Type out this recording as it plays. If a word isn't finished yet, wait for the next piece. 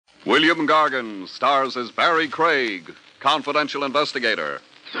William Gargan stars as Barrie Craig, confidential investigator.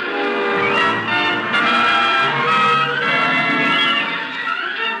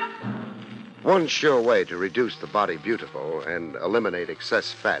 One sure way to reduce the body beautiful and eliminate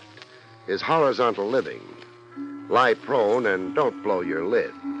excess fat is horizontal living. Lie prone and don't blow your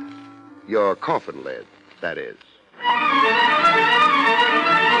lid. Your coffin lid, that is.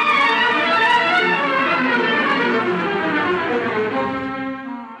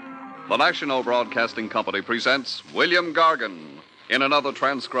 The National Broadcasting Company presents William Gargan in another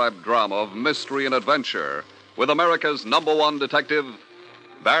transcribed drama of mystery and adventure with America's #1 detective,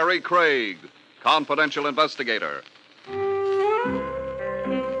 Barrie Craig, confidential investigator.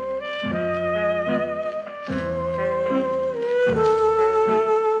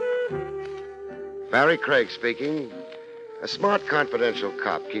 Barrie Craig speaking. A smart confidential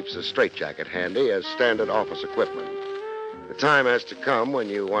cop keeps a straitjacket handy as standard office equipment. The time has to come when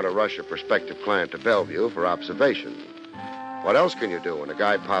you want to rush a prospective client to Bellevue for observation. What else can you do when a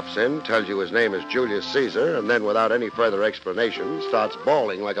guy pops in, tells you his name is Julius Caesar, and then without any further explanation starts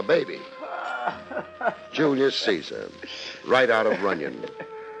bawling like a baby? Julius Caesar, right out of Runyon.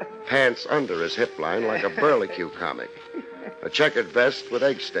 Pants under his hip line like a Burlicue comic. A checkered vest with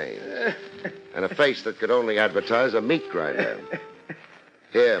egg stains. And a face that could only advertise a meat grinder.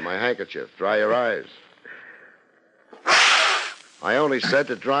 Here, my handkerchief. Dry your eyes. I only said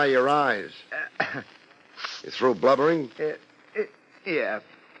to dry your eyes. You through blubbering? Yeah.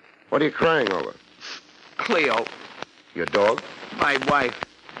 What are you crying over? Cleo, Your dog? my wife.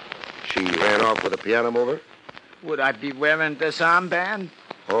 She ran off with a piano mover? Would I be wearing this armband?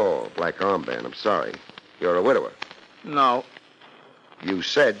 Oh, black armband. I'm sorry. You're a widower. No. You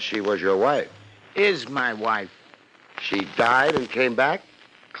said she was your wife. Is my wife. She died and came back?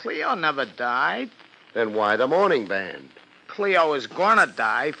 Cleo never died. Then why the mourning band? Cleo is gonna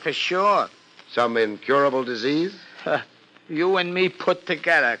die, for sure. Some incurable disease? You and me put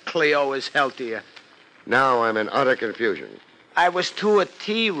together, Cleo is healthier. Now I'm in utter confusion. I was to a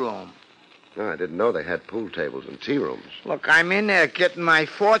tea room. Oh, I didn't know they had pool tables and tea rooms. Look, I'm in there getting my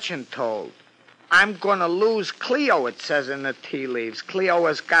fortune told. I'm gonna lose Cleo, it says in the tea leaves. Cleo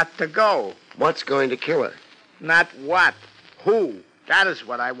has got to go. What's going to kill her? Not what. Who? That is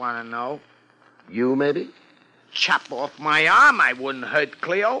what I want to know. You, maybe? Chop off my arm, I wouldn't hurt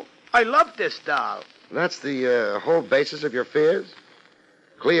Cleo. I love this doll. That's the whole basis of your fears?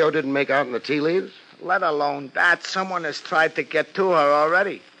 Cleo didn't make out in the tea leaves? Let alone that, someone has tried to get to her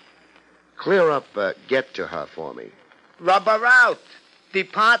already. Clear up get to her for me. Rub her out.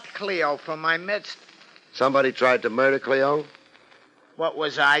 Depart, Cleo, from my midst. Somebody tried to murder Cleo? What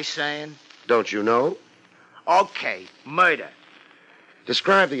was I saying? Don't you know? Okay, murder.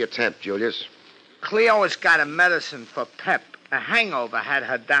 Describe the attempt, Julius. Cleo has got a medicine for pep. A hangover had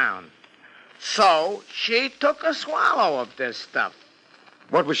her down. So she took a swallow of this stuff.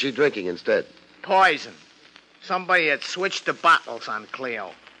 What was she drinking instead? Poison. Somebody had switched the bottles on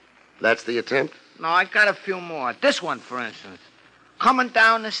Cleo. That's the attempt? No, I got a few more. This one, for instance. Coming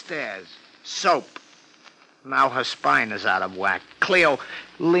down the stairs. Soap. Now her spine is out of whack. Cleo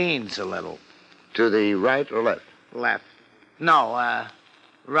leans a little. To the right or left? Left. No,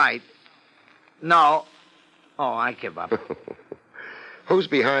 right. No. Oh, I give up. Who's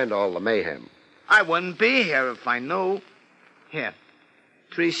behind all the mayhem? I wouldn't be here if I knew. Here.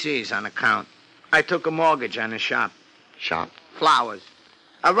 3 C's on account. I took a mortgage on a shop. Shop? Flowers.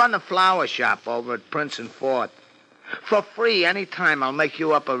 I run a flower shop over at Prince and Fort. For free, anytime I'll make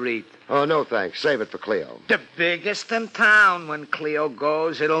you up a wreath. Oh, no, thanks. Save it for Cleo. The biggest in town. When Cleo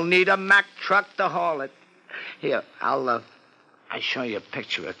goes, it'll need a Mack truck to haul it. Here, I'll show you a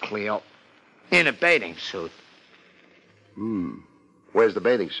picture of Cleo. In a bathing suit. Where's the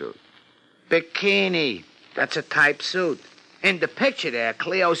bathing suit? Bikini. That's a type suit. In the picture there,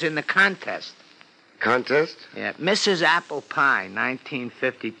 Cleo's in the contest. Contest? Yeah, Mrs. Apple Pie,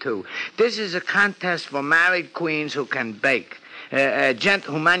 1952. This is a contest for married queens who can bake. A gent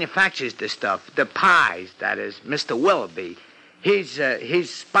who manufactures this stuff, the pies, that is, Mr. Willoughby. He's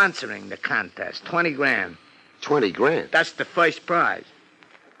sponsoring the contest. 20 grand. 20 grand? That's the first prize.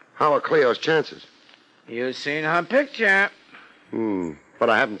 How are Cleo's chances? You've seen her picture. But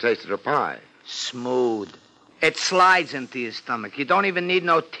I haven't tasted her pie. Smooth. It slides into your stomach. You don't even need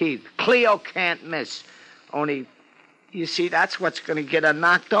no teeth. Cleo can't miss. Only, you see, that's what's going to get her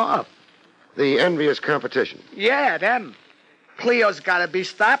knocked off. The envious competition. Yeah, them. Cleo's got to be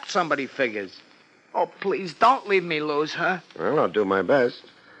stopped, somebody figures. Oh, please, don't leave me lose her. Well, I'll do my best.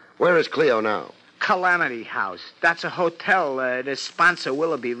 Where is Cleo now? Calamity House. That's a hotel this sponsor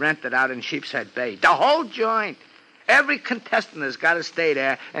Willoughby rented out in Sheepshead Bay. The whole joint. Every contestant has got to stay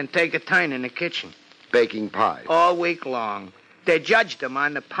there and take a turn in the kitchen. Baking pies. All week long. They judge them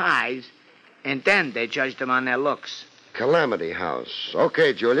on the pies, and then they judge them on their looks. Calamity House.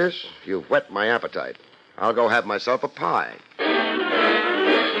 Okay, Julius, you've whet my appetite. I'll go have myself a pie.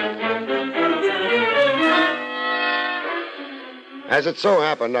 As it so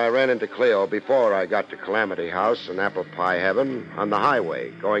happened, I ran into Cleo before I got to Calamity House and Apple Pie Heaven on the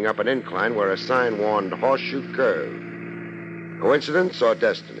highway, going up an incline where a sign warned Horseshoe Curve. Coincidence or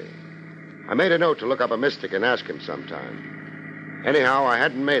destiny? I made a note to look up a mystic and ask him sometime. Anyhow, I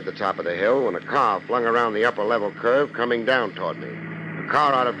hadn't made the top of the hill when a car flung around the upper level curve coming down toward me. A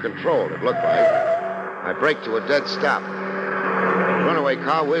car out of control, it looked like. I braked to a dead stop. The runaway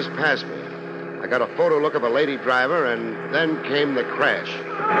car whizzed past me. I got a photo look of a lady driver, and then came the crash.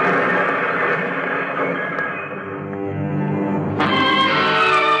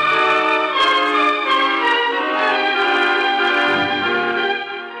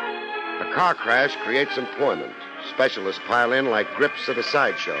 A car crash creates employment. Specialists pile in like grips at a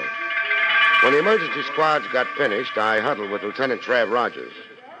sideshow. When the emergency squads got finished, I huddled with Lieutenant Trav Rogers.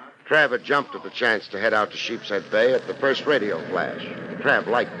 Trav had jumped at the chance to head out to Sheepshead Bay at the first radio flash. Trav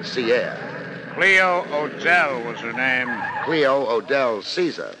liked the sea air. Cleo Odell was her name. Cleo Odell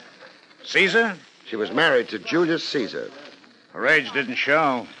Caesar. Caesar? She was married to Julius Caesar. Her age didn't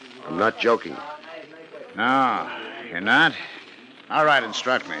show. I'm not joking. No, you're not? All right,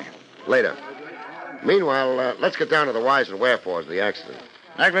 instruct me. Later. Meanwhile, let's get down to the whys and wherefores of the accident.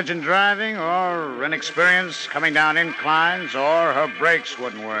 Negligent driving or inexperience coming down inclines or her brakes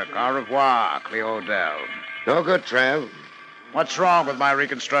wouldn't work. Au revoir, Cleo Odell. No good, Trav. What's wrong with my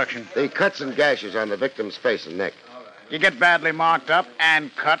reconstruction? The cuts and gashes on the victim's face and neck. You get badly marked up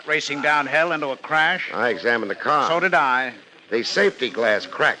and cut racing downhill into a crash? I examined the car. So did I. The safety glass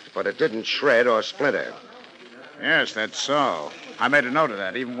cracked, but it didn't shred or splinter. Yes, that's so. I made a note of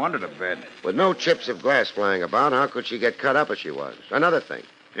that, even wondered a bit. With no chips of glass flying about, how could she get cut up as she was? Another thing.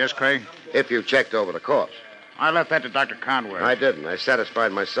 Yes, Craig? If you checked over the corpse. I left that to Dr. Conway. I didn't. I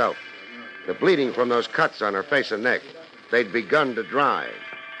satisfied myself. The bleeding from those cuts on her face and neck, they'd begun to dry.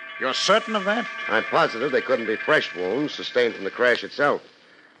 You're certain of that? I'm positive they couldn't be fresh wounds sustained from the crash itself.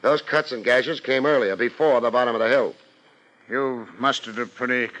 Those cuts and gashes came earlier, before the bottom of the hill. You've mustered a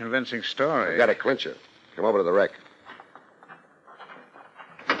pretty convincing story. I've got a clincher. Come over to the wreck.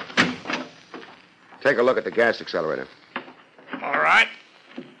 Take a look at the gas accelerator. All right.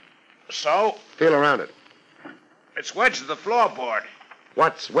 So? Feel around it. It's wedged to the floorboard.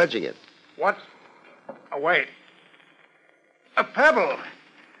 What's wedging it? What? Oh, wait. A pebble.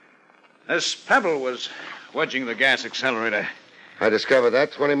 This pebble was wedging the gas accelerator. I discovered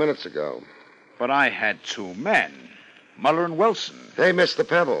that 20 minutes ago. But I had two men, Muller and Wilson. They missed the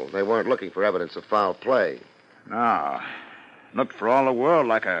pebble. They weren't looking for evidence of foul play. No. Looked for all the world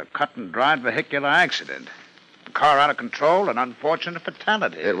like a cut-and-dried vehicular accident. A car out of control, an unfortunate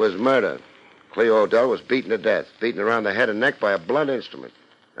fatality. It was murder. Cleo Odell was beaten to death, beaten around the head and neck by a blunt instrument.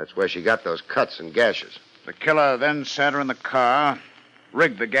 That's where she got those cuts and gashes. The killer then sat her in the car,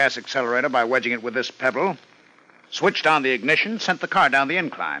 rigged the gas accelerator by wedging it with this pebble, switched on the ignition, sent the car down the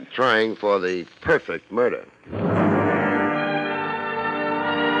incline. Trying for the perfect murder.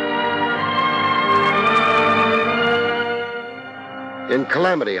 In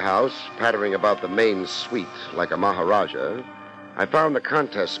Calamity House, pattering about the main suite like a Maharaja, I found the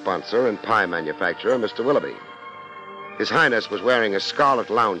contest sponsor and pie manufacturer, Mr. Willoughby. His Highness was wearing a scarlet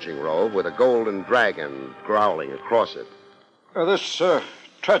lounging robe with a golden dragon growling across it. This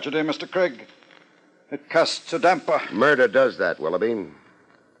tragedy, Mr. Craig, it casts a damper. Murder does that, Willoughby.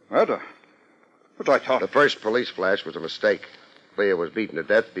 Murder? But I thought... The first police flash was a mistake. Clea was beaten to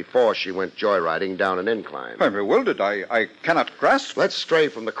death before she went joyriding down an incline. I'm bewildered. I cannot grasp. Let's stray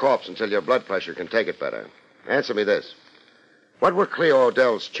from the corpse until your blood pressure can take it better. Answer me this. What were Cleo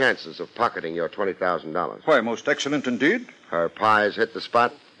Odell's chances of pocketing your $20,000? Why, most excellent indeed. Her pies hit the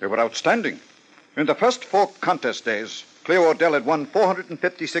spot? They were outstanding. In the first 4 contest days, Cleo Odell had won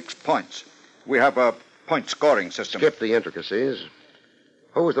 456 points. We have a point scoring system. Skip the intricacies.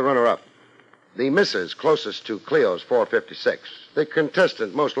 Who was the runner-up? The missus closest to Cleo's 456. The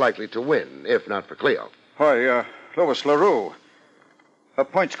contestant most likely to win, if not for Cleo. Why, Lois LaRue. Her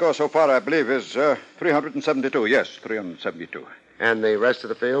point score so far, I believe, is 372. Yes, 372. And the rest of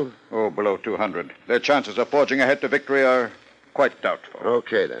the field? Oh, below 200. Their chances of forging ahead to victory are quite doubtful.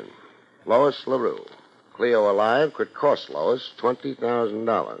 Okay, then. Lois LaRue. Cleo alive could cost Lois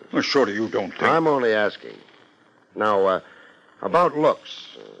 $20,000. Well, surely you don't think... I'm only asking. Now, about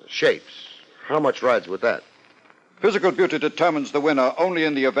looks, shapes. How much rides with that? Physical beauty determines the winner only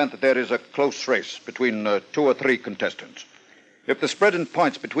in the event that there is a close race between 2 or 3 contestants. If the spread in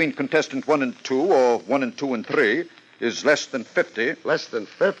points between contestant 1 and 2 or 1 and 2 and 3 is less than 50... Less than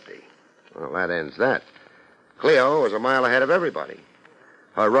 50? Well, that ends that. Cleo was a mile ahead of everybody.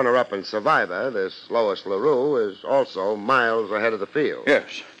 Her runner-up and survivor, this Lois LaRue, is also miles ahead of the field.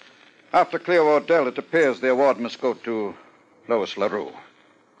 Yes. After Cleo Ordell, it appears the award must go to Lois LaRue.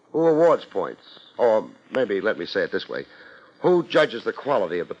 Who awards points? Or maybe let me say it this way. Who judges the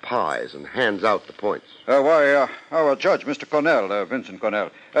quality of the pies and hands out the points? Our judge, Mr. Cornell, Vincent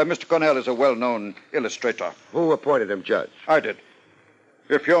Cornell. Mr. Cornell is a well-known illustrator. Who appointed him judge? I did.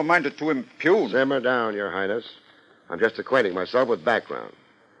 If you're minded to impugn... Simmer down, Your Highness. I'm just acquainting myself with background.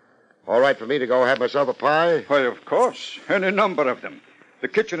 All right for me to go have myself a pie? Why, of course. Any number of them. The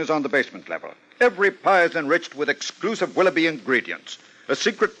kitchen is on the basement level. Every pie is enriched with exclusive Willoughby ingredients. A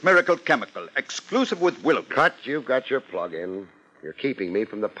secret miracle chemical, exclusive with Willoughby. Cut, you've got your plug in. You're keeping me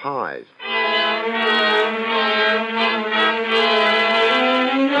from the pies.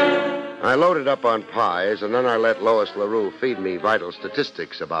 I loaded up on pies, and then I let Lois LaRue feed me vital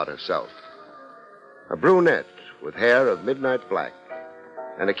statistics about herself. A brunette with hair of midnight black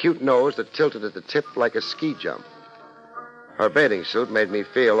and a cute nose that tilted at the tip like a ski jump. Her bathing suit made me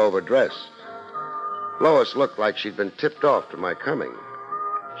feel overdressed. Lois looked like she'd been tipped off to my coming.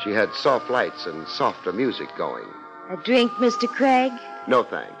 She had soft lights and softer music going. A drink, Mr. Craig? No,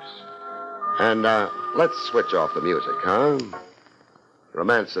 thanks. And, let's switch off the music, huh?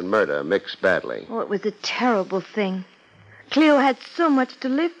 Romance and murder mix badly. Oh, it was a terrible thing. Cleo had so much to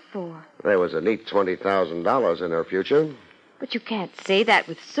live for. There was a neat $20,000 in her future. But you can't say that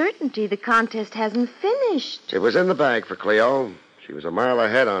with certainty. The contest hasn't finished. It was in the bag for Cleo. She was a mile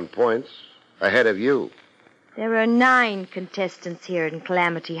ahead on points. Ahead of you. There are 9 contestants here in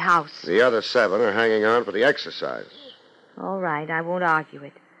Calamity House. The other 7 are hanging on for the exercise. All right, I won't argue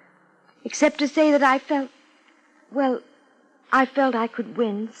it. Except to say that I felt I could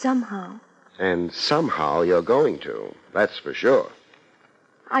win somehow. And somehow you're going to. That's for sure.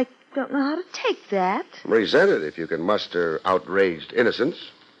 I don't know how to take that. Resent it if you can muster outraged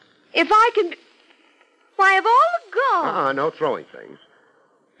innocence. If I can... Why, of all the gone... No throwing things.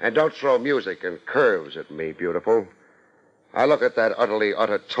 And don't throw music and curves at me, beautiful. I look at that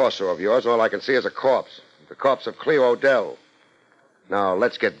utter torso of yours, and all I can see is a corpse. The corpse of Cleo Odell. Now,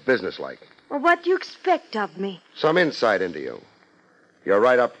 let's get businesslike. Well, what do you expect of me? Some insight into you. You're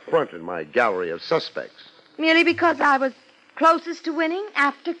right up front in my gallery of suspects. Merely because I was closest to winning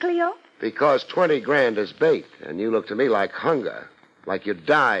after Cleo? Because 20 grand is bait, and you look to me like hunger. Like you'd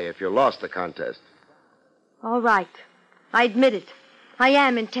die if you lost the contest. All right. I admit it. I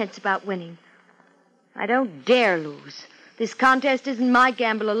am intense about winning. I don't dare lose. This contest isn't my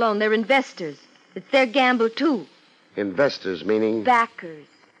gamble alone. They're investors. It's their gamble, too. Investors meaning? Backers.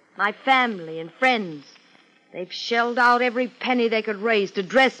 My family and friends. They've shelled out every penny they could raise to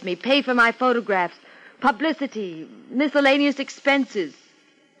dress me, pay for my photographs, publicity, miscellaneous expenses.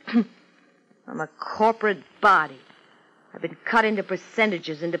 I'm a corporate body. I've been cut into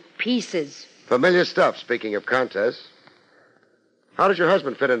percentages, into pieces. Familiar stuff, speaking of contests. How does your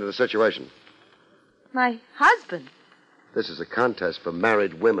husband fit into the situation? My husband? This is a contest for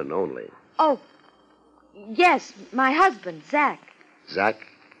married women only. Oh, yes, my husband, Zach. Zach?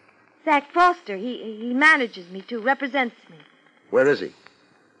 Zach Foster. He manages me, too, represents me. Where is he?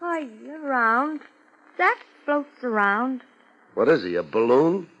 Why, around. Zach floats around. What is he, a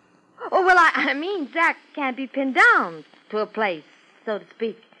balloon? Oh, well, I mean, Zach can't be pinned down to a place, so to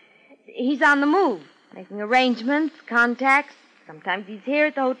speak. He's on the move, making arrangements, contacts. Sometimes he's here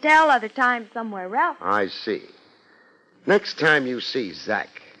at the hotel, other times somewhere else. I see. Next time you see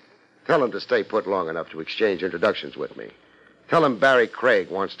Zach, tell him to stay put long enough to exchange introductions with me. Tell him Barrie Craig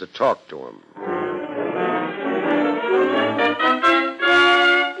wants to talk to him.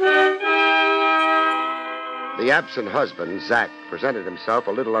 The absent husband, Zach, presented himself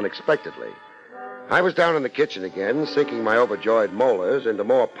a little unexpectedly. I was down in the kitchen again, sinking my overjoyed molars into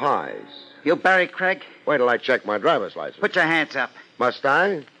more pies. You Barrie Craig? Wait till I check my driver's license. Put your hands up. Must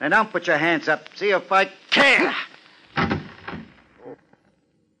I? And don't put your hands up. See if I can.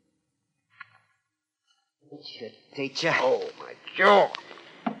 Should teach you. Oh, my jaw.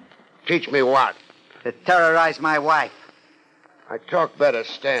 Teach me what? To terrorize my wife. I talk better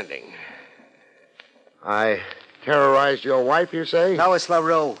standing. I terrorized your wife, you say? Lois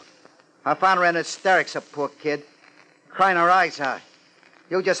LaRue. I found her in hysterics, a poor kid. Crying her eyes out.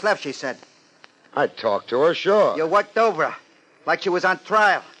 You just left, she said. I talked to her, sure. You worked over her. Like she was on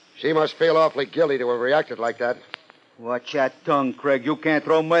trial. She must feel awfully guilty to have reacted like that. Watch your tongue, Craig. You can't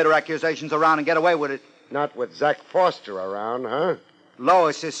throw murder accusations around and get away with it. Not with Zach Foster around, huh?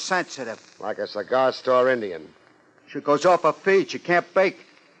 Lois is sensitive. Like a cigar store Indian. She goes off her feed. She can't bake.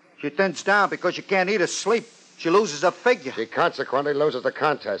 She thins down because she can't eat or sleep. She loses her figure. She consequently loses the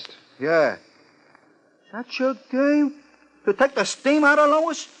contest. Yeah. Is that your game? To take the steam out of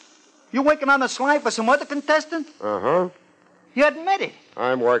Lois? You working on the slide for some other contestant? Uh-huh. You admit it.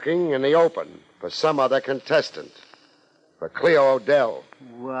 I'm working in the open for some other contestant. For Cleo Odell.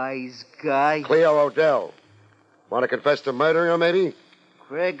 Wise guy. Cleo Odell. Want to confess to murdering her, maybe?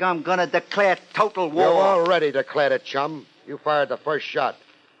 Craig, I'm gonna declare total war. You already declared it, chum. You fired the first shot.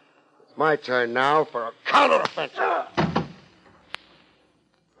 It's my turn now for a counteroffensive.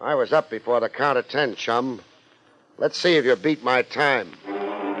 I was up before the count of 10, chum. Let's see if you beat my time.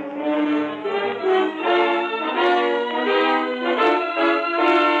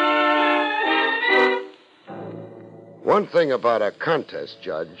 One thing about a contest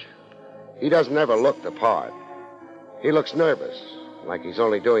judge, he doesn't ever look the part. He looks nervous, like he's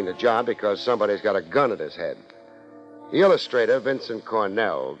only doing the job because somebody's got a gun at his head. The illustrator, Vincent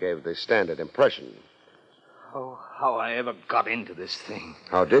Cornell, gave the standard impression. Oh, how I ever got into this thing.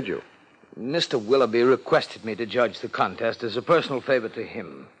 How did you? Mr. Willoughby requested me to judge the contest as a personal favor to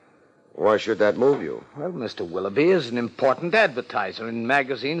him. Why should that move you? Well, Mr. Willoughby is an important advertiser in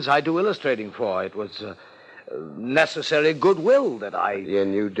magazines I do illustrating for. It was necessary goodwill that I...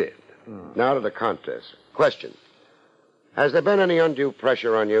 And you did. Now to the contest. Question. Has there been any undue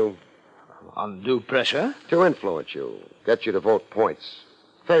pressure on you? Undue pressure? To influence you, get you to vote points.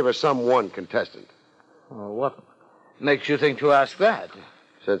 Favor some one contestant. What makes you think to ask that?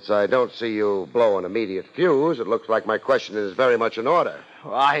 Since I don't see you blow an immediate fuse, it looks like my question is very much in order.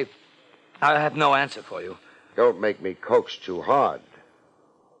 I have no answer for you. Don't make me coax too hard.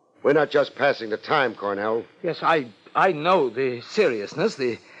 We're not just passing the time, Cornell. Yes, I know the seriousness,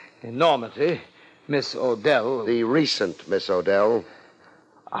 the enormity, Miss Odell. The recent Miss Odell.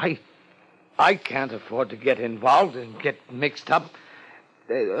 I can't afford to get involved and get mixed up.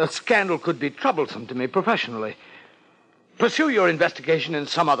 A scandal could be troublesome to me professionally. Pursue your investigation in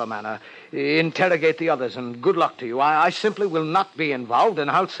some other manner. Interrogate the others, and good luck to you. I simply will not be involved, and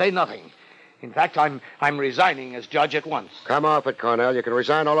I'll say nothing. In fact, I'm resigning as judge at once. Come off it, Cornell. You can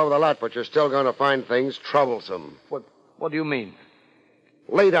resign all over the lot, but you're still going to find things troublesome. What do you mean?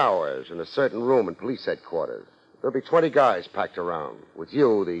 Late hours in a certain room in police headquarters. There'll be 20 guys packed around, with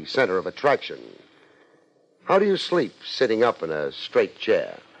you the center of attraction. How do you sleep sitting up in a straight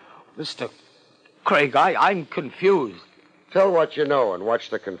chair? Mr. Craig, I'm confused. Tell what you know and watch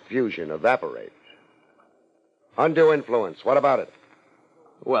the confusion evaporate. Undue influence. What about it?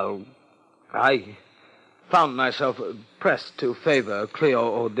 Well, I found myself pressed to favor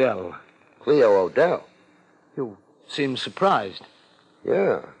Cleo Odell. Cleo Odell? You seem surprised.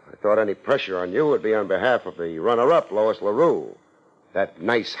 Yeah. I thought any pressure on you would be on behalf of the runner-up, Lois LaRue. That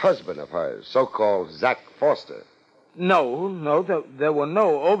nice husband of hers, so-called Zach Foster. No, there were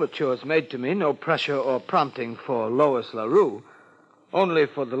no overtures made to me, no pressure or prompting for Lois LaRue, only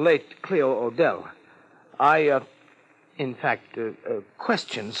for the late Cleo Odell. I, in fact,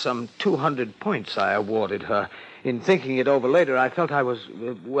 questioned some 200 points I awarded her. In thinking it over later, I felt I was,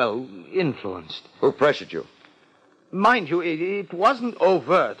 influenced. Who pressured you? Mind you, it wasn't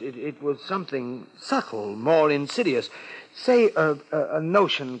overt. It was something subtle, more insidious. Say, a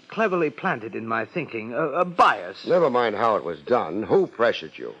notion cleverly planted in my thinking, a bias. Never mind how it was done. Who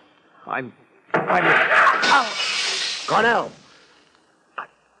pressured you? I'm... Cornell!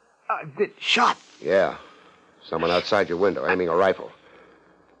 I've been shot. Yeah. Someone outside your window aiming a rifle.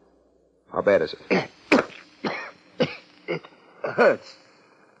 How bad is it? It hurts.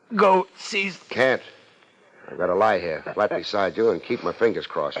 Go seize... Can't. I've got to lie here, flat beside you, and keep my fingers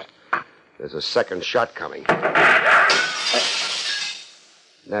crossed. There's a second shot coming.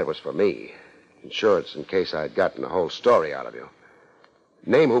 That was for me. Insurance in case I'd gotten the whole story out of you.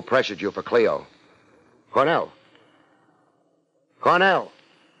 Name who pressured you for Cleo. Cornell. Cornell.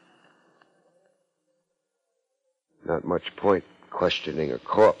 Not much point questioning a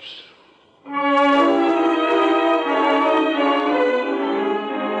corpse.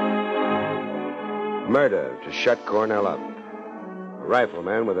 Murder to shut Cornell up. A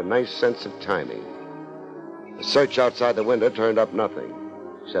rifleman with a nice sense of timing. The search outside the window turned up nothing,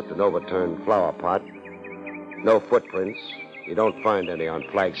 except an overturned flower pot. No footprints. You don't find any on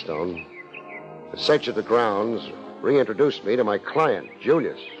flagstone. The search of the grounds reintroduced me to my client,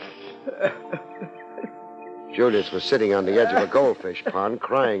 Julius. Julius was sitting on the edge of a goldfish pond,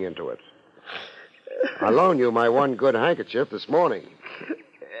 crying into it. I loaned you my one good handkerchief this morning.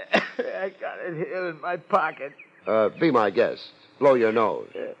 I got it here in my pocket. Be my guest. Blow your nose.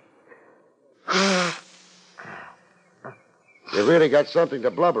 You really got something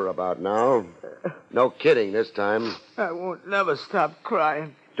to blubber about now. No kidding this time. I won't never stop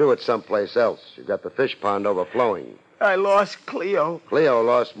crying. Do it someplace else. You've got the fish pond overflowing. I lost Cleo. Cleo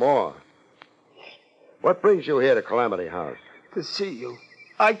lost more. What brings you here to Calamity House? To see you.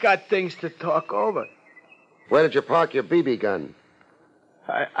 I got things to talk over. Where did you park your BB gun?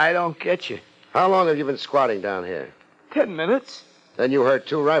 I don't get you. How long have you been squatting down here? 10 minutes? Then you heard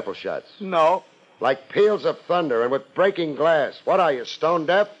 2 rifle shots. No. Like peals of thunder and with breaking glass. What are you, stone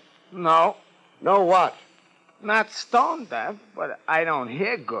deaf? No. No what? Not stone deaf, but I don't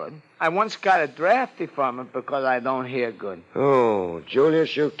hear good. I once got a drafty from it because I don't hear good. Oh,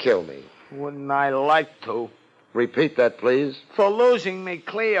 Julius, you kill me. Wouldn't I like to? Repeat that, please. For losing me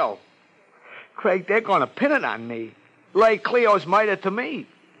Cleo. Craig, they're going to pin it on me. Lay Cleo's murder to me.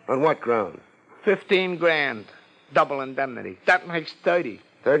 On what ground? 15 grand. Double indemnity. That makes 30.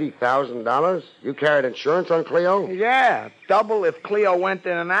 $30,000? You carried insurance on Cleo? Yeah, double if Cleo went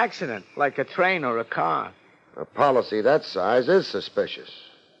in an accident, like a train or a car. A policy that size is suspicious.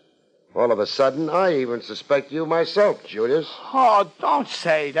 All of a sudden, I even suspect you myself, Julius. Oh, don't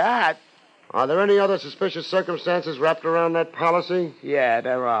say that. Are there any other suspicious circumstances wrapped around that policy? Yeah,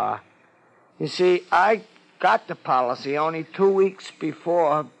 there are. You see, I got the policy only 2 weeks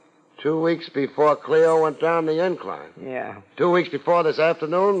before. 2 weeks before Cleo went down the incline? Yeah. 2 weeks before this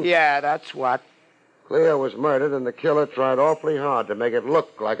afternoon? Yeah, that's what. Cleo was murdered, and the killer tried awfully hard to make it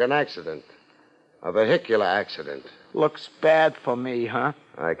look like an accident. A vehicular accident. Looks bad for me, huh?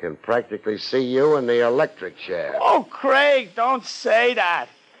 I can practically see you in the electric chair. Oh, Craig, don't say that.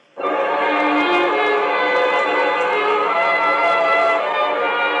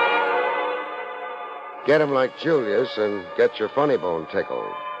 Get him like Julius and get your funny bone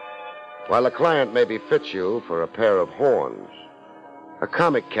tickled. While the client maybe fits you for a pair of horns. A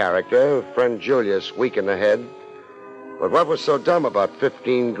comic character, friend Julius, weak in the head. But what was so dumb about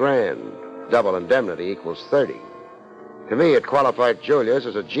 15 grand? Double indemnity equals 30. To me, it qualified Julius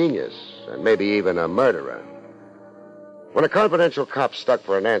as a genius and maybe even a murderer. When a confidential cop's stuck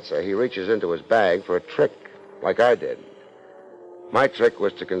for an answer, he reaches into his bag for a trick, like I did. My trick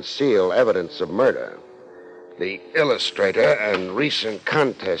was to conceal evidence of murder. The illustrator and recent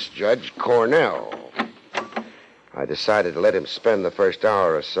contest judge, Cornell. I decided to let him spend the first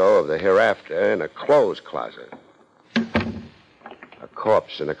hour or so of the hereafter in a clothes closet. A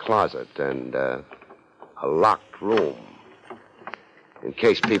corpse in a closet and a locked room. In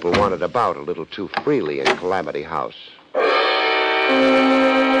case people wandered about a little too freely in Calamity House.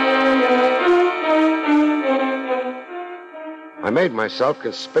 I made myself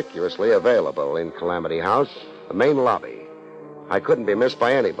conspicuously available in Calamity House, the main lobby. I couldn't be missed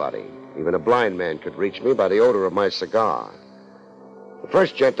by anybody. Even a blind man could reach me by the odor of my cigar. The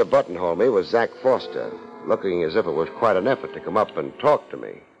first gent to buttonhole me was Zach Foster, looking as if it was quite an effort to come up and talk to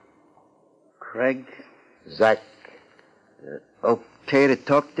me. Craig? Zach. Okay to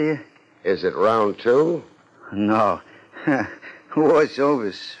talk to you? Is it round 2? No. War's over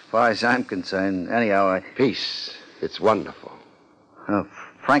as far as I'm concerned. Anyhow, Peace. It's wonderful.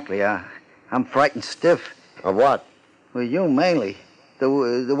 Frankly, I'm frightened stiff. Of what? Well, you mainly.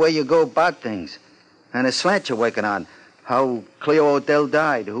 The way you go about things. And the slant you're working on. How Cleo Odell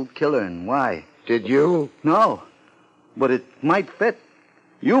died, who killed her, and why. Did you? No. But it might fit.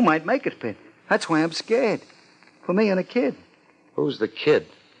 You might make it fit. That's why I'm scared. For me and a kid. Who's the kid?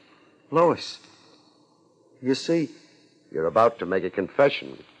 Lois. You see... You're about to make a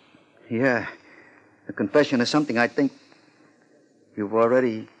confession. Yeah. A confession is something I think you've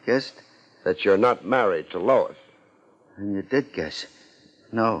already guessed. That you're not married to Lois. And you did guess.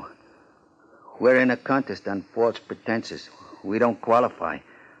 No. We're in a contest on false pretenses. We don't qualify.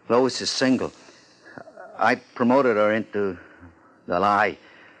 Lois is single. I promoted her into the lie.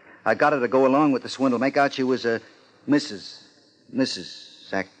 I got her to go along with the swindle, make out she was a Mrs.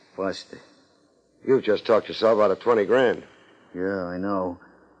 Zach Foster. You've just talked yourself out of 20 grand. Yeah, I know.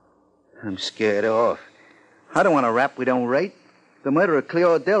 I'm scared off. I don't want a rap we don't rate. The murder of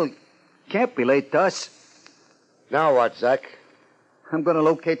Cleo Odell can't be laid to us. Now what, Zach? I'm going to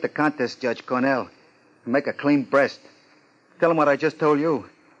locate the contest judge, Cornell, and make a clean breast. Tell him what I just told you.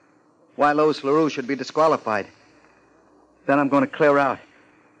 Why Lois LaRue should be disqualified. Then I'm going to clear out.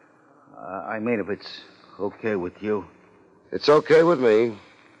 I mean, if it's okay with you. It's okay with me.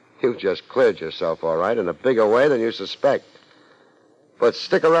 You've just cleared yourself, all right, in a bigger way than you suspect. But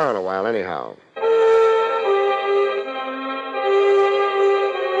stick around a while anyhow.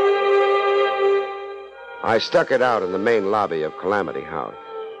 I stuck it out in the main lobby of Calamity House,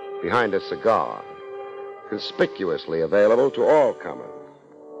 behind a cigar, conspicuously available to all comers.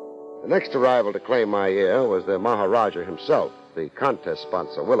 The next arrival to claim my ear was the Maharaja himself, the contest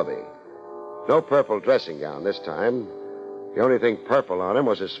sponsor, Willoughby. No purple dressing gown this time. The only thing purple on him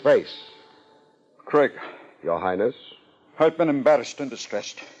was his face. Craig, Your Highness? I've been embarrassed and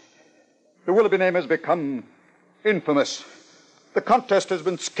distressed. The Willoughby name has become infamous. The contest has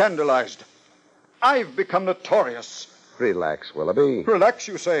been scandalized. I've become notorious. Relax, Willoughby. Relax,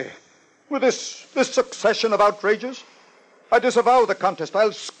 you say? With this succession of outrages? I disavow the contest.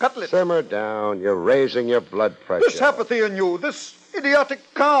 I'll scuttle it. Simmer down. You're raising your blood pressure. This apathy in you, this idiotic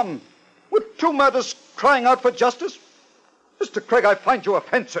calm, with two murders crying out for justice. Mr. Craig, I find you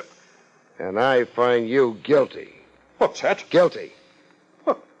offensive. And I find you guilty. What's that? Guilty.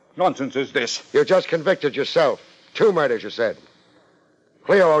 What nonsense is this? You just convicted yourself. 2 murders, you said.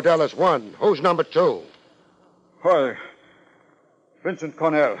 Cleo Odell is 1. Who's number 2? Why, Vincent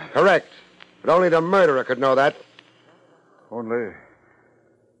Cornell. Correct. But only the murderer could know that. Only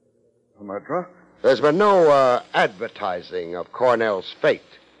the murderer? There's been no advertising of Cornell's fate.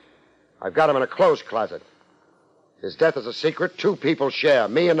 I've got him in a clothes closet. His death is a secret 2 people share,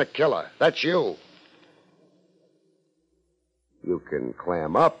 me and the killer. That's you. You can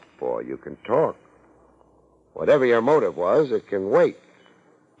clam up or you can talk. Whatever your motive was, it can wait.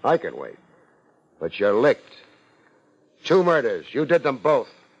 I can wait. But you're licked. 2 murders. You did them both.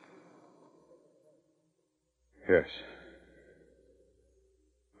 Yes.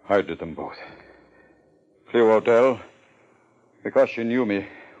 I did them both. Cleo Odell, because she knew me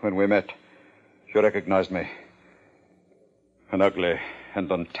when we met, she recognized me. An ugly and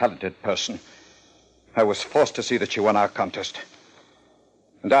untalented person. I was forced to see that she won our contest.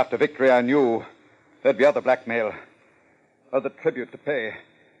 And after victory, I knew there'd be other blackmail, other tribute to pay.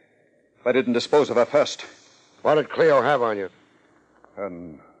 If I didn't dispose of her first. What did Cleo have on you?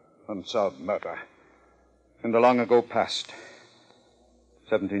 An unsolved murder. In the long ago past.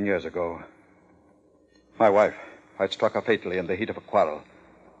 17 years ago. My wife, I'd struck her fatally in the heat of a quarrel.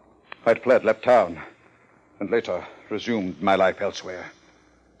 I'd fled, left town, and later resumed my life elsewhere.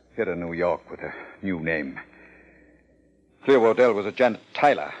 Here in New York with a new name. Cleo Odell was a Janet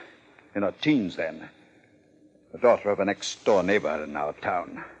Tyler, in her teens then. The daughter of a next-door neighbor in our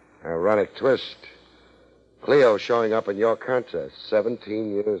town. Ironic twist. Cleo showing up in your contest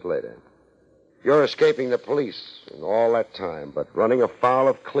 17 years later. You're escaping the police in all that time, but running afoul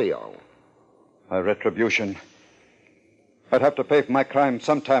of Cleo. My retribution. I'd have to pay for my crime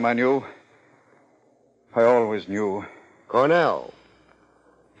sometime, I knew. I always knew. Cornell.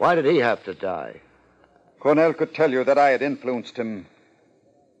 Why did he have to die? Cornell could tell you that I had influenced him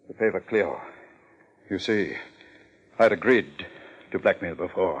to favor Cleo. You see, I'd agreed to blackmail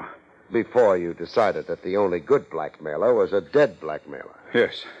before. Before you decided that the only good blackmailer was a dead blackmailer.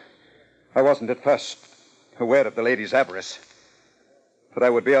 Yes. I wasn't at first aware of the lady's avarice. But I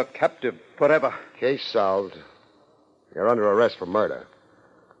would be a captive forever. Case solved. You're under arrest for murder.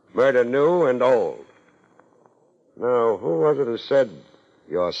 Murder new and old. Now, who was it who said,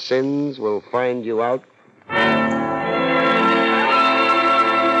 your sins will find you out?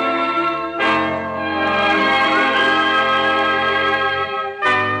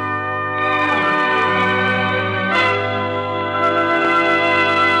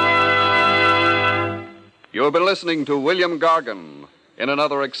 You have been listening to William Gargan in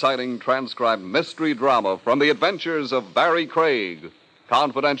another exciting transcribed mystery drama from the adventures of Barrie Craig,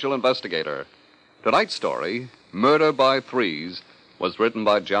 confidential investigator. Tonight's story, Murder by Threes, was written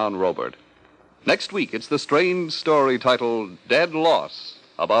by John Robert. Next week, it's the strange story titled Dead Loss,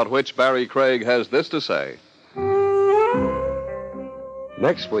 about which Barrie Craig has this to say.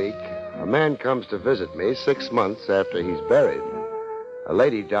 Next week, a man comes to visit me 6 months after he's buried. A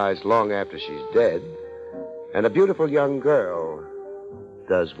lady dies long after she's dead. And a beautiful young girl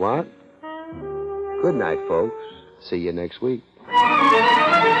does what? Good night, folks. See you next week.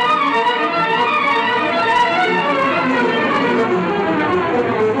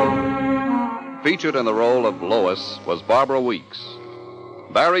 Featured in the role of Lois was Barbara Weeks.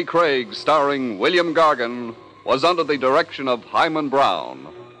 Barrie Craig, starring William Gargan, was under the direction of Hyman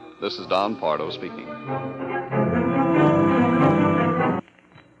Brown. This is Don Pardo speaking.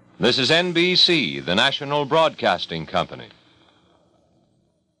 This is NBC, the National Broadcasting Company.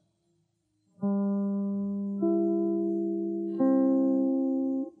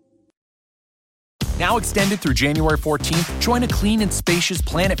 Now extended through January 14th, join a clean and spacious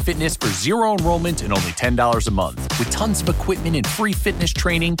Planet Fitness for zero enrollment and only $10 a month. With tons of equipment and free fitness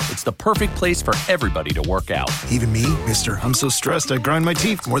training, it's the perfect place for everybody to work out. Even me, mister. I'm so stressed I grind my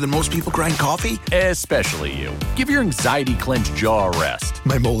teeth more than most people grind coffee. Especially you. Give your anxiety-clenched jaw a rest.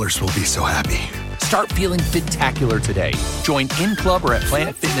 My molars will be so happy. Start feeling fit-tacular today. Join in club or at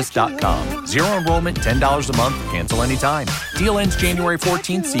planetfitness.com. Zero enrollment, $10 a month, cancel anytime. Deal ends January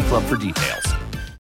 14th. See club for details.